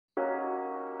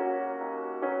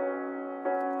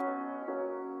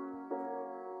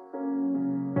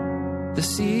The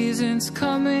seasons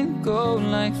come and go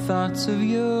like thoughts of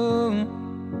you.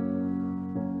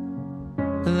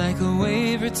 Like a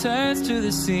wave returns to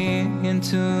the sea,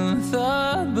 into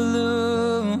the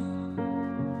blue.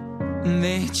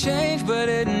 They change but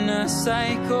in a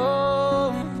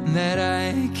cycle that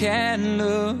I can't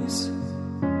lose.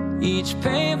 Each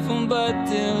painful but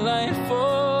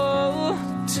delightful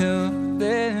to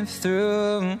live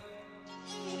through.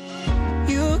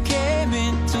 You came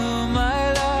into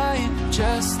my life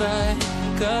just like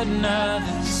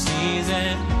another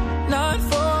season. Not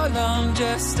for long,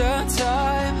 just a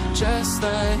time, just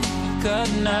like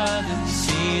another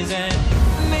season.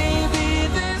 Maybe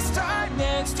this time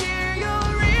next year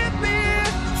you'll reap me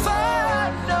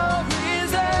for no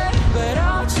reason, but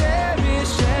I'll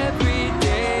cherish every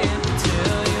day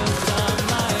until you come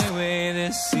my way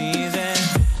this season.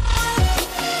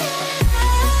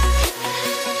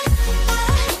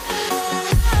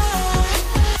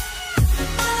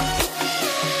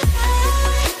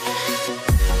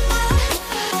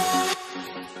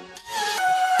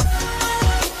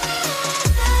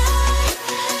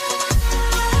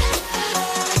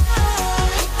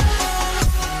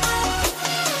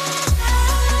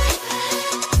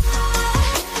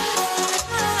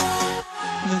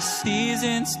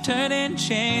 Seasons turn and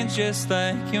change just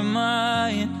like your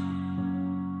mind.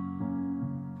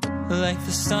 Like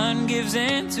the sun gives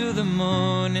into the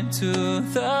moon, into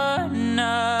the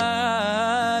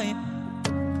night.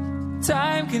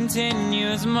 Time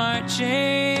continues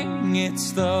marching, it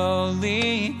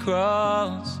slowly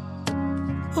crawls.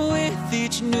 With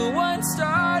each new one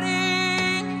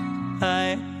starting,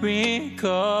 I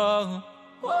recall.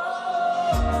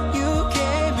 You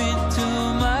came into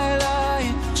my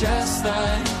life just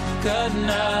like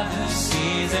another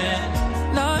season.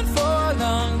 Not for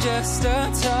long, just a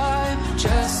time,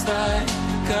 just like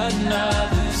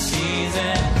another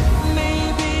season.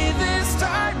 Maybe this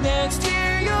time next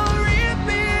year you'll reap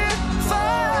me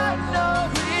for no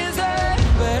reason,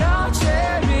 but I'll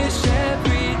cherish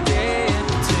every day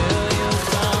until you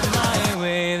come my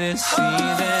way this season.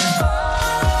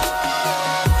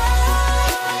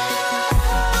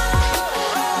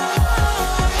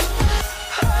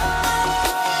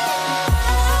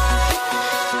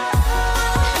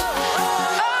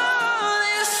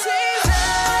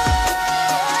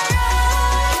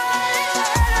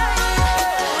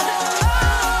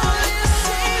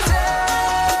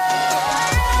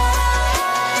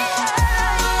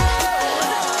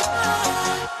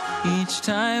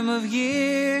 Time of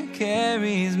year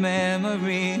carries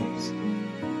memories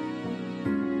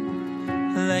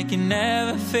like a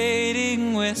never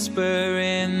fading whisper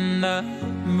in the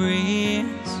breeze.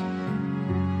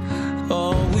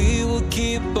 Oh, we will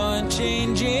keep on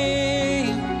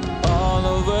changing all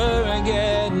over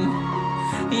again.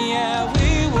 Yeah,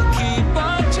 we will keep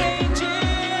on changing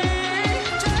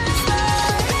just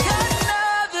like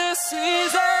another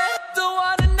season. Don't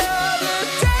want another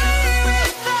day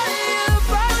without you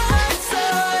by my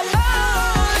side.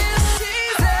 Oh, this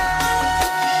season.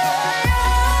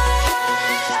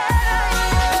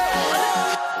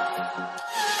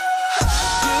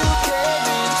 You came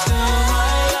into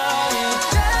my life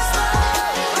just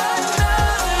like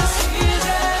another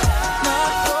season.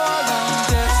 Not for long,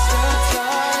 just a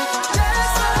time,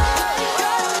 just like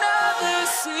another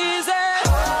season.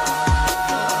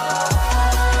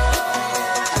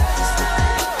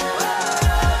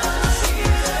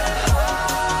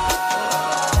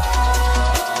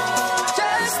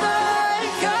 Just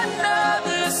like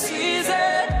another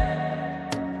season.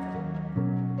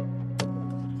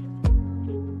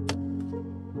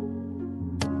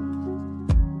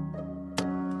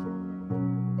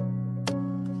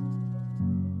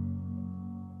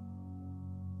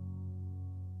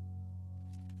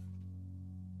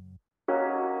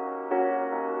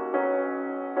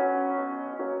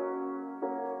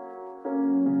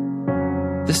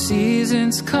 The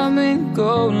seasons come and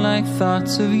go like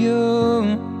thoughts of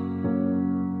you.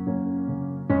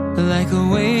 Like a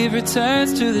wave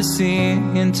returns to the sea,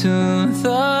 into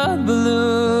the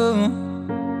blue.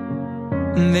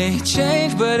 They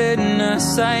change but in a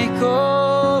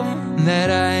cycle that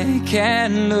I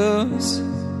can't lose.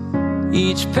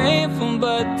 Each painful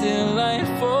but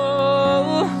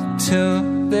delightful to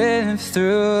live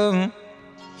through.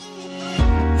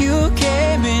 You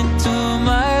came into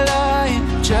my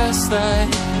life just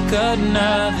like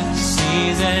another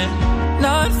season.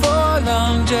 Not for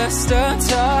long, just a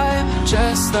time,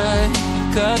 just like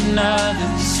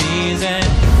another season.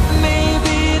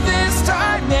 Maybe this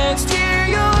time next year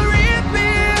you'll reap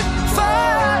me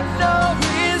for no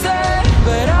reason,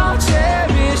 but I'll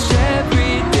cherish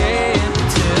every day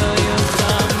until you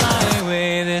come my way.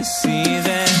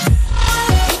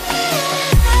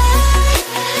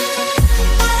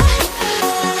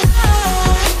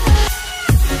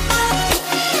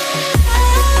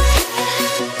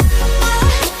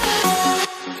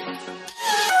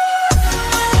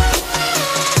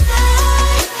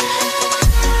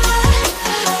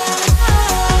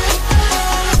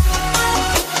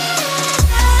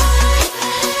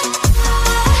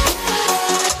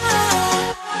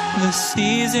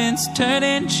 seasons turn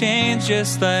and change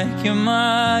just like your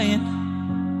mind.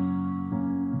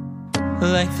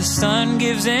 Like the sun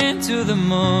gives into the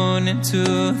moon, into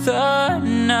the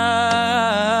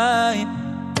night.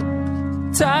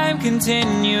 Time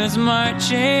continues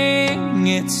marching,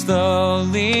 it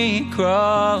slowly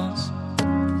crawls.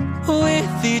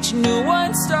 With each new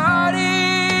one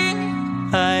starting,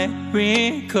 I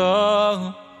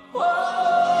recall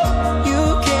you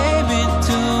came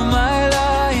into my life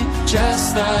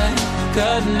just like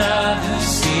another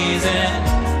season.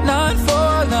 Not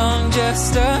for long,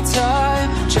 just a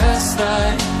time, just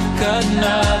like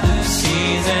another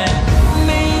season.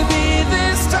 Maybe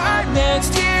this time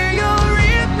next year you'll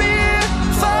reappear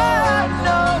for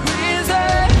no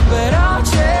reason, but I'll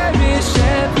cherish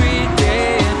every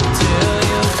day until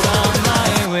you come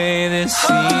my way this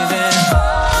season.